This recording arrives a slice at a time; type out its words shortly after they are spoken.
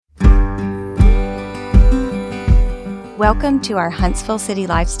Welcome to our Huntsville City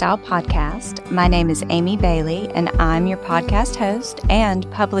Lifestyle podcast. My name is Amy Bailey, and I'm your podcast host and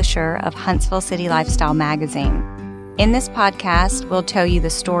publisher of Huntsville City Lifestyle Magazine. In this podcast, we'll tell you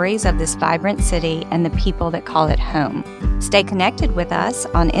the stories of this vibrant city and the people that call it home. Stay connected with us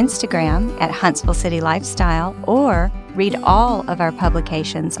on Instagram at Huntsville City Lifestyle, or read all of our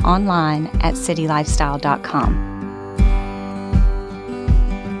publications online at citylifestyle.com.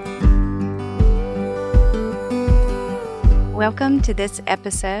 Welcome to this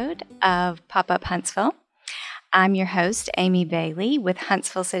episode of Pop-Up Huntsville. I'm your host, Amy Bailey, with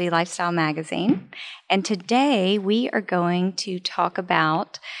Huntsville City Lifestyle Magazine. And today we are going to talk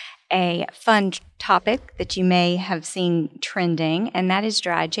about a fun topic that you may have seen trending, and that is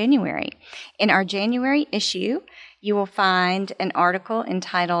Dry January. In our January issue, you will find an article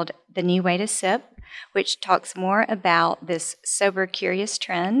entitled The New Way to Sip, which talks more about this sober, curious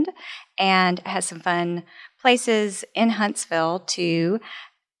trend and has some fun places in Huntsville to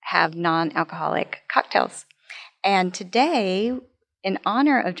have non-alcoholic cocktails. And today, in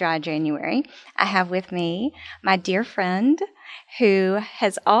honor of Dry January, I have with me my dear friend who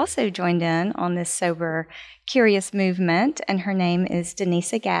has also joined in on this sober, curious movement, and her name is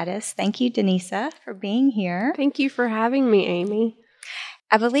Donessa Gaddis. Thank you, Donessa, for being here. Thank you for having me, Amy.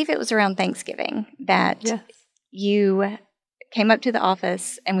 I believe it was around Thanksgiving that you came up to the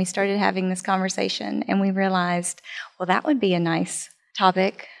office and we started having this conversation, and we realized, well, that would be a nice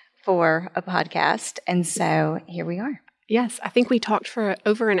topic for a podcast. And so here we are. Yes, I think we talked for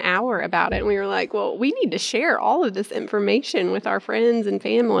over an hour about it, and we were like, well, we need to share all of this information with our friends and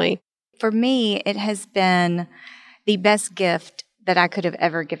family. For me, it has been the best gift that I could have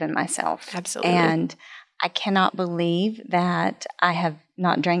ever given myself. Absolutely. And I cannot believe that I have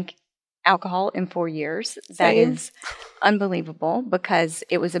not drank alcohol in 4 years. That is unbelievable, because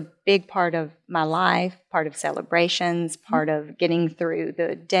it was a big part of my life, part of celebrations, part of getting through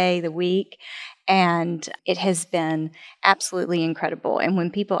the day, the week, and it has been absolutely incredible. And when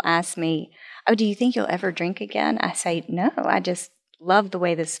people ask me, oh, do you think you'll ever drink again? I say, no, I just love the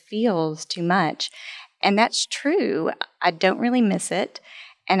way this feels too much. And that's true. I don't really miss it,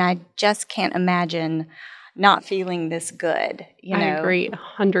 and I just can't imagine not feeling this good. I agree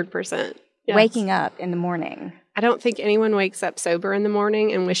 100%. Yes. Waking up in the morning. I don't think anyone wakes up sober in the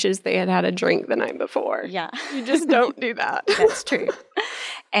morning and wishes they had had a drink the night before. Yeah. You just don't do that. That's true.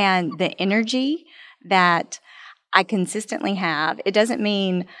 And the energy that I consistently have, it doesn't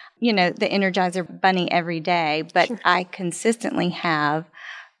mean, the Energizer Bunny every day, but sure. I consistently have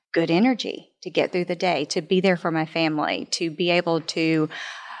good energy to get through the day, to be there for my family, to be able to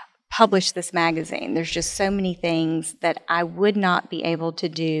publish this magazine. There's just so many things that I would not be able to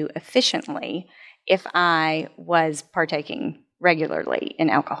do efficiently if I was partaking regularly in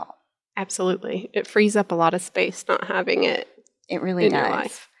alcohol. Absolutely. It frees up a lot of space not having it. It really does. Your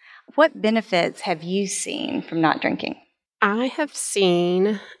life. What benefits have you seen from not drinking? I have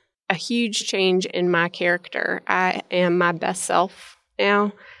seen a huge change in my character. I am my best self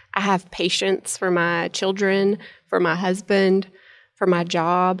now. I have patience for my children, for my husband, for my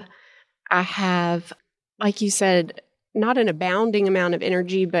job. I have, like you said, not an abounding amount of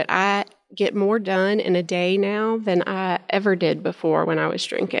energy, but I get more done in a day now than I ever did before when I was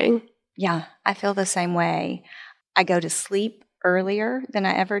drinking. Yeah, I feel the same way. I go to sleep earlier than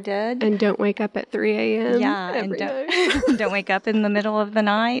I ever did. And don't wake up at 3 a.m. Yeah, and don't wake up in the middle of the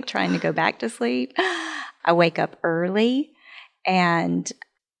night trying to go back to sleep. I wake up early, and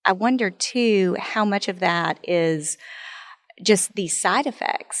I wonder, too, how much of that is just the side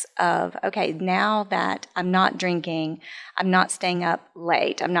effects of, okay, now that I'm not drinking, I'm not staying up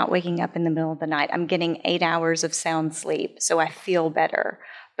late, I'm not waking up in the middle of the night, I'm getting 8 hours of sound sleep, so I feel better.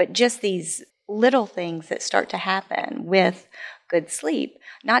 But just these little things that start to happen with good sleep,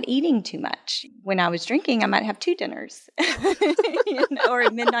 not eating too much. When I was drinking, I might have 2 dinners, or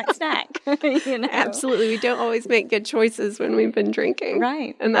a midnight snack. Absolutely. We don't always make good choices when we've been drinking.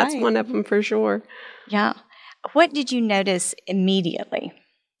 Right. And that's one of them for sure. Yeah. What did you notice immediately?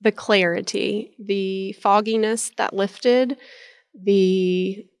 The clarity, the fogginess that lifted,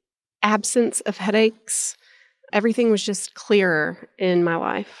 the absence of headaches. Everything was just clearer in my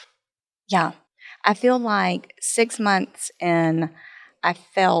life. Yeah. I feel like 6 months in, I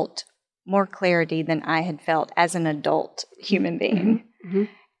felt more clarity than I had felt as an adult human being. Mm-hmm.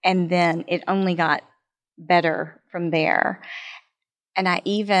 And then it only got better from there. And I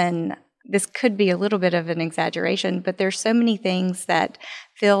even... This could be a little bit of an exaggeration, but there's so many things that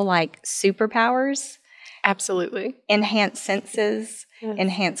feel like superpowers. Absolutely. Enhanced senses,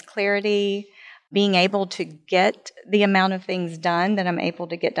 enhanced clarity, being able to get the amount of things done that I'm able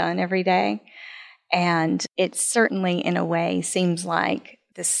to get done every day. And it certainly, in a way, seems like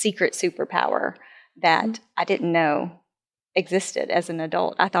the secret superpower that I didn't know existed as an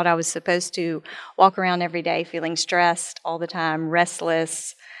adult. I thought I was supposed to walk around every day feeling stressed all the time,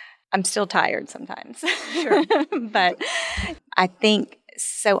 restless. I'm still tired sometimes. Sure. But I think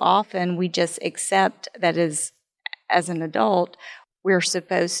so often we just accept that as an adult, we're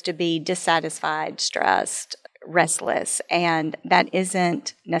supposed to be dissatisfied, stressed, restless, and that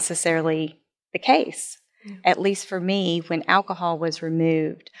isn't necessarily the case. At least for me, when alcohol was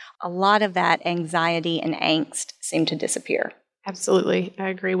removed, a lot of that anxiety and angst seemed to disappear. Absolutely. I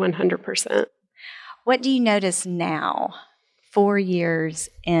agree 100%. What do you notice now, 4 years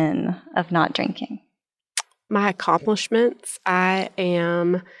in of not drinking? My accomplishments. I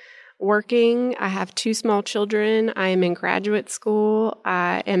am working. I have 2 small children. I am in graduate school.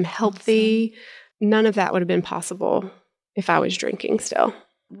 I am healthy. Awesome. None of that would have been possible if I was drinking still.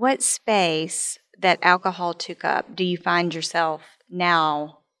 What space that alcohol took up do you find yourself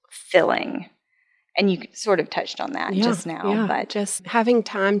now filling? And you sort of touched on that just now. But just having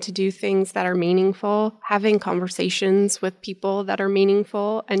time to do things that are meaningful, having conversations with people that are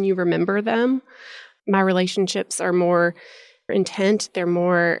meaningful and you remember them. My relationships are more intent.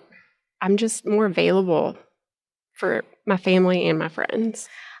 I'm just more available for my family and my friends.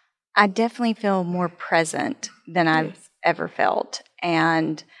 I definitely feel more present than I've ever felt.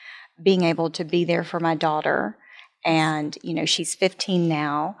 And being able to be there for my daughter. And, she's 15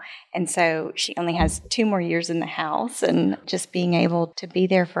 now. And so she only has 2 more years in the house, and just being able to be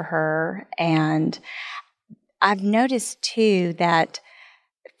there for her. And I've noticed too that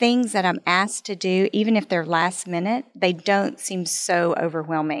things that I'm asked to do, even if they're last minute, they don't seem so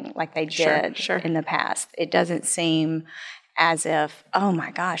overwhelming like they did in the past. It doesn't seem as if, oh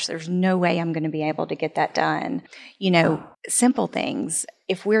my gosh, there's no way I'm going to be able to get that done. Simple things.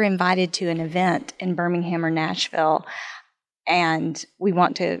 If we're invited to an event in Birmingham or Nashville and we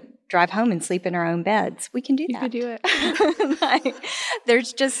want to drive home and sleep in our own beds, we can do that. You could do it.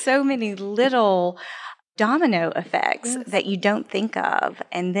 There's just so many little domino effects that you don't think of.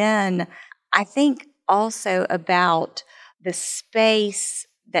 And then I think also about the space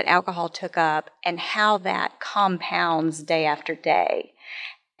that alcohol took up and how that compounds day after day.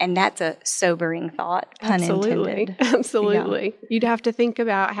 And that's a sobering thought, pun intended. Absolutely. Yeah. You'd have to think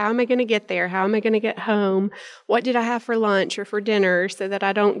about, how am I going to get there? How am I going to get home? What did I have for lunch or for dinner so that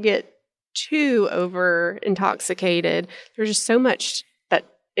I don't get too over intoxicated? There's just so much that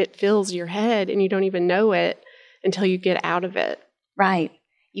it fills your head and you don't even know it until you get out of it. Right.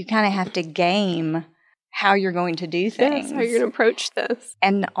 You kind of have to game how you're going to do things. Yes, how you're going to approach this.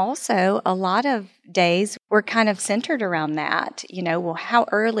 And also, a lot of days we're kind of centered around that. Well, how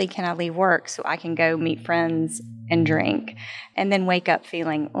early can I leave work so I can go meet friends and drink? And then wake up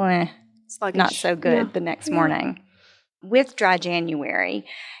feeling, not so good the next morning. With Dry January,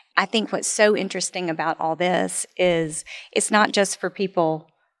 I think what's so interesting about all this is it's not just for people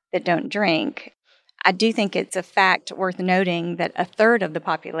that don't drink. I do think it's a fact worth noting that 1/3 of the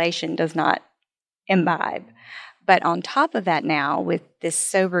population does not imbibe. But on top of that now, with this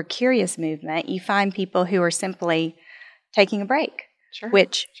Sober Curious movement, you find people who are simply taking a break,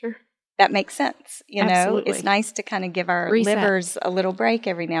 which that makes sense. Absolutely. It's nice to kind of give our livers a little break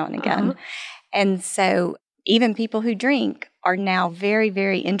every now and again. And so even people who drink are now very,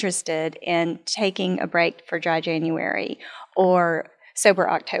 very interested in taking a break for Dry January or Sober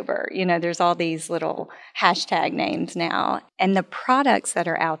October. There's all these little hashtag names now. And the products that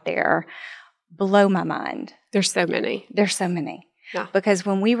are out there blow my mind. There's so many. Yeah. Because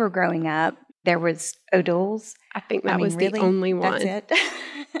when we were growing up, there was O'Doul's. I think that was the only one. That's it.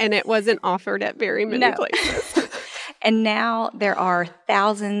 And it wasn't offered at very many places. And now there are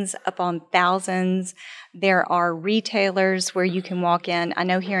thousands upon thousands. There are retailers where you can walk in. I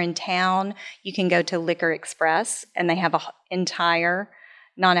know here in town, you can go to Liquor Express, and they have an entire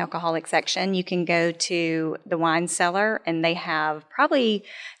non-alcoholic section. You can go to the wine cellar, and they have probably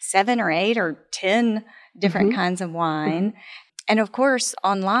 7 or 8 or 10 different kinds of wine. And of course,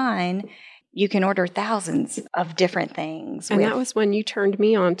 online, you can order thousands of different things. And that was when you turned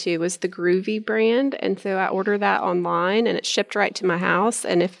me on to, was the Groovy brand. And so I order that online, and it's shipped right to my house.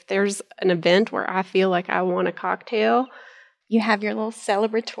 And if there's an event where I feel like I want a cocktail, you have your little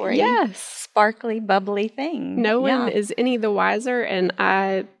celebratory, sparkly, bubbly thing. No one is any the wiser, and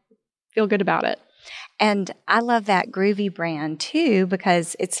I feel good about it. And I love that Groovy brand, too,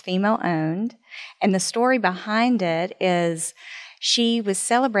 because it's female-owned. And the story behind it is she was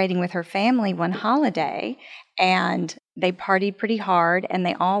celebrating with her family one holiday, and they partied pretty hard, and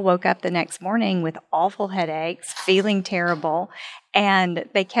they all woke up the next morning with awful headaches, feeling terrible. And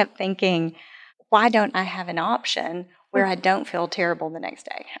they kept thinking, why don't I have an option where I don't feel terrible the next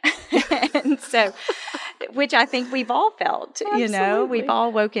day? And so, which I think we've all felt, we've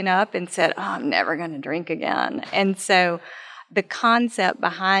all woken up and said, oh, I'm never going to drink again. And so the concept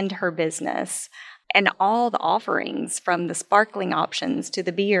behind her business and all the offerings, from the sparkling options to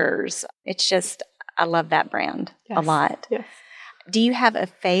the beers, it's just, I love that brand a lot. Yes. Do you have a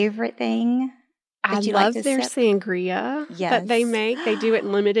favorite thing? I love their sangria that they make. They do it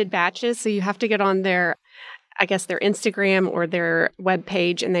in limited batches, so you have to get on their Instagram or their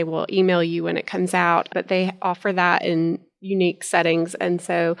webpage, and they will email you when it comes out. But they offer that in unique settings, and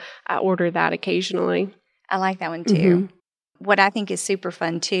so I order that occasionally. I like that one too. Mm-hmm. What I think is super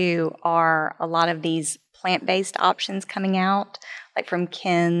fun too are a lot of these plant-based options coming out, like from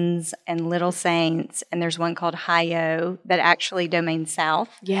Ken's and Little Saints, and there's one called Hi-Yo that actually Domain South.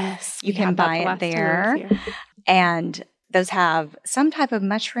 Yes. You can buy it there. And those have some type of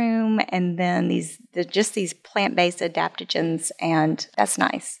mushroom and then these plant-based adaptogens, and that's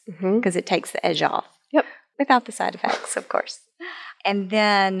nice because it takes the edge off. Yep. Without the side effects, of course. And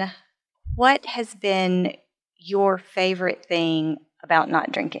then what has been your favorite thing about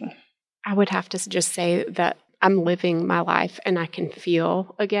not drinking? I would have to just say that I'm living my life and I can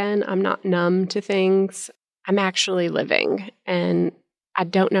feel again. I'm not numb to things. I'm actually living. And I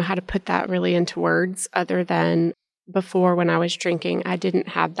don't know how to put that really into words other than before when I was drinking, I didn't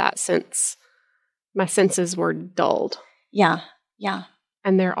have that sense. My senses were dulled. Yeah.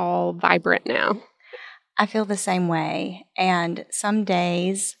 And they're all vibrant now. I feel the same way. And some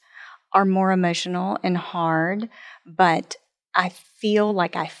days are more emotional and hard, but I feel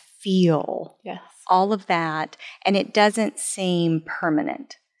like I feel all of that, and it doesn't seem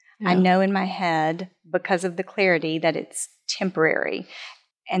permanent. I know in my head, because of the clarity, that it's temporary.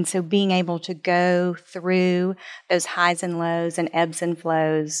 And so being able to go through those highs and lows and ebbs and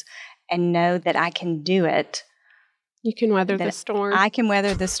flows and know that I can do it. You can weather the storm. I can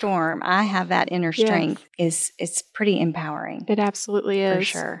weather the storm. I have that inner strength. It's pretty empowering. It absolutely is. For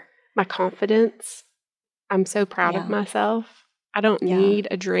sure. My confidence. I'm so proud of myself. I don't need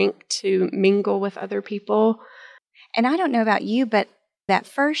a drink to mingle with other people. And I don't know about you, but that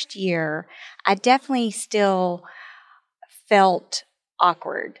first year, I definitely still felt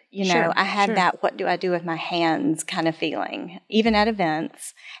awkward. I had that, what do I do with my hands kind of feeling, even at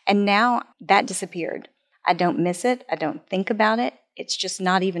events. And now that disappeared. I don't miss it. I don't think about it. It's just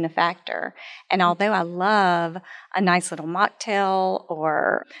not even a factor. And although I love a nice little mocktail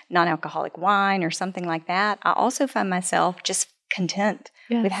or non-alcoholic wine or something like that, I also find myself just content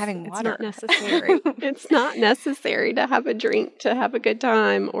with having water. It's not necessary. It's not necessary to have a drink, to have a good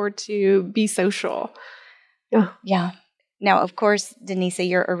time, or to be social. Yeah. Now, of course, Donessa,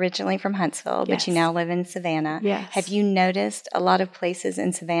 you're originally from Huntsville, but you now live in Savannah. Yes. Have you noticed a lot of places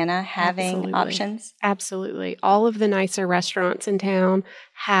in Savannah having options? Absolutely. All of the nicer restaurants in town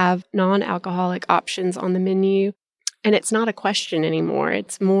have non-alcoholic options on the menu. And it's not a question anymore.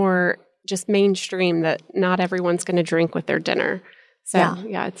 It's more just mainstream that not everyone's going to drink with their dinner. So,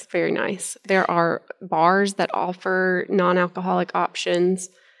 it's very nice. There are bars that offer non-alcoholic options.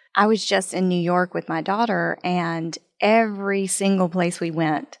 I was just in New York with my daughter, and every single place we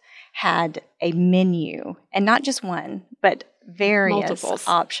went had a menu, and not just one, but various multiples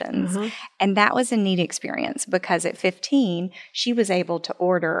options. And that was a neat experience because at 15, she was able to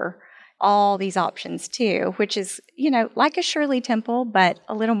order all these options too, which is, like a Shirley Temple, but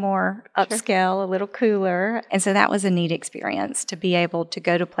a little more upscale, a little cooler. And so that was a neat experience to be able to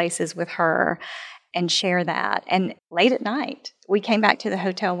go to places with her and share that. And late at night, we came back to the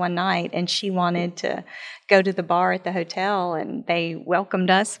hotel one night and she wanted to go to the bar at the hotel, and they welcomed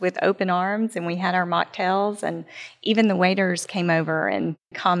us with open arms, and we had our mocktails, and even the waiters came over and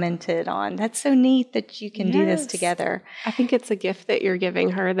commented on, that's so neat that you can do this together. I think it's a gift that you're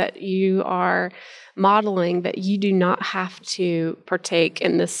giving her, that you are modeling that you do not have to partake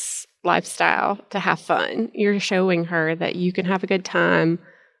in this lifestyle to have fun. You're showing her that you can have a good time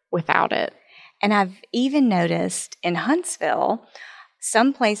without it. And I've even noticed in Huntsville,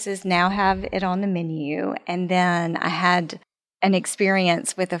 some places now have it on the menu. And then I had an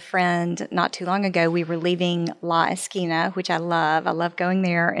experience with a friend not too long ago. We were leaving La Esquina, which I love. I love going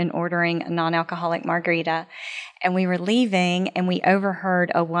there and ordering a non-alcoholic margarita. And we were leaving, and we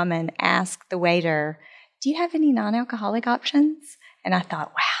overheard a woman ask the waiter, do you have any non-alcoholic options? And I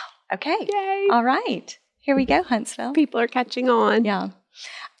thought, wow, okay. Yay. All right. Here we go, Huntsville. People are catching on. Yeah.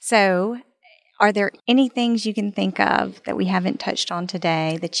 So are there any things you can think of that we haven't touched on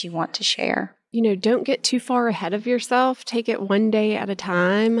today that you want to share? Don't get too far ahead of yourself. Take it one day at a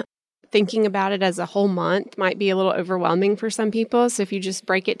time. thinking about it as a whole month might be a little overwhelming for some people. So if you just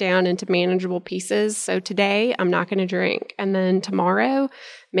break it down into manageable pieces. So today I'm not going to drink. And then tomorrow,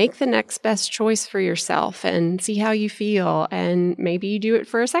 make the next best choice for yourself and see how you feel. And maybe you do it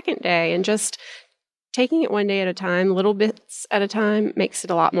for a second day, and just taking it one day at a time, little bits at a time, makes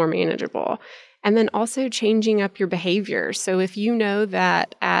it a lot more manageable. And then also changing up your behavior. So if you know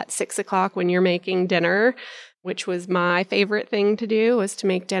that at 6 o'clock when you're making dinner, which was my favorite thing to do, was to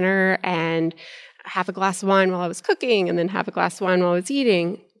make dinner and have a glass of wine while I was cooking and then have a glass of wine while I was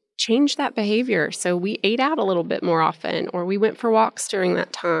eating, change that behavior. So we ate out a little bit more often, or we went for walks during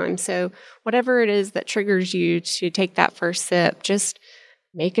that time. So whatever it is that triggers you to take that first sip, just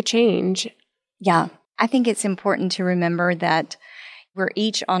make a change. Yeah. I think it's important to remember that we're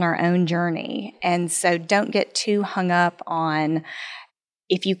each on our own journey. And so don't get too hung up on,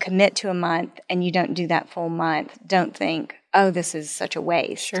 if you commit to a month and you don't do that full month, don't think, oh, this is such a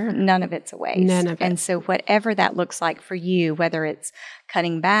waste. Sure. None of it's a waste. None of it. And so whatever that looks like for you, whether it's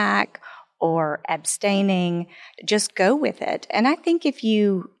cutting back or abstaining, just go with it. And I think if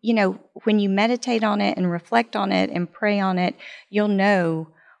you when you meditate on it and reflect on it and pray on it, you'll know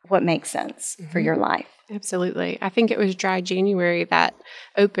what makes sense for your life. Absolutely. I think it was Dry January that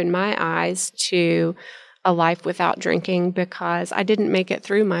opened my eyes to a life without drinking, because I didn't make it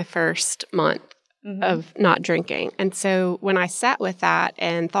through my first month of not drinking. And so when I sat with that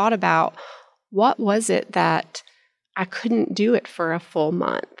and thought about what was it that I couldn't do it for a full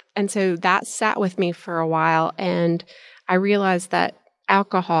month. And so that sat with me for a while, and I realized that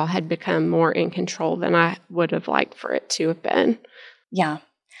alcohol had become more in control than I would have liked for it to have been. Yeah.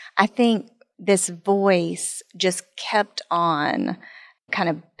 I think this voice just kept on kind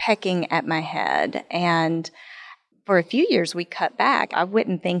of pecking at my head. And for a few years, we cut back. I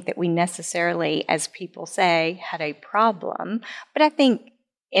wouldn't think that we necessarily, as people say, had a problem. But I think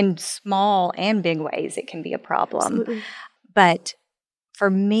in small and big ways, it can be a problem. Absolutely. But for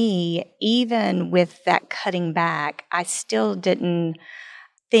me, even with that cutting back, I still didn't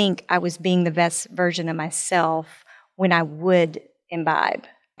think I was being the best version of myself when I would imbibe.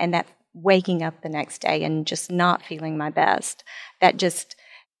 And that waking up the next day and just not feeling my best,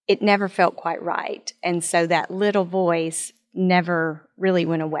 it never felt quite right. And so that little voice never really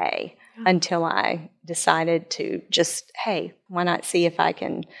went away until I decided to just, hey, why not see if I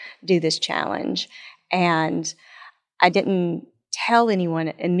can do this challenge? And I didn't tell anyone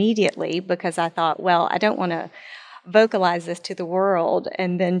immediately, because I thought, well, I don't want to vocalize this to the world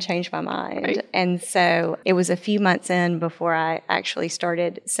and then change my mind. Right. And so it was a few months in before I actually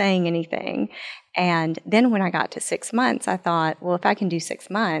started saying anything. And then when I got to 6 months, I thought, well, if I can do 6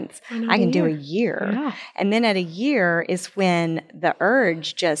 months, I can do a year. Yeah. And then at a year is when the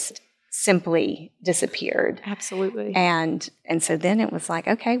urge just simply disappeared. Absolutely. And so then it was like,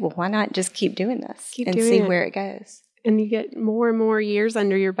 okay, well, why not just keep doing this and doing see it. where it goes? And you get more and more years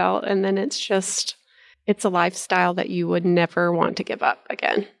under your belt, and then it's a lifestyle that you would never want to give up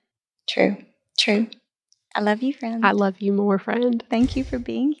again. True. I love you, friend. I love you more, friend. Thank you for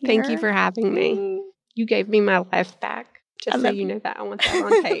being here. Thank you for having me. You gave me my life back. Just so you know that. I want that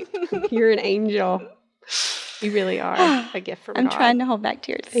on tape. You're an angel. You really are a gift from God. I'm trying to hold back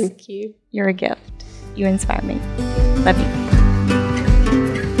tears. Thank you. You're a gift. You inspire me. Love you.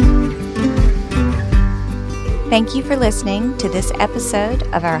 Thank you for listening to this episode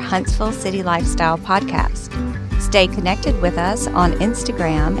of our Huntsville City Lifestyle podcast. Stay connected with us on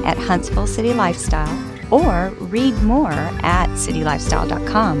Instagram at Huntsville City Lifestyle, or read more at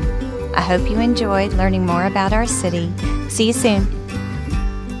citylifestyle.com. I hope you enjoyed learning more about our city. See you soon.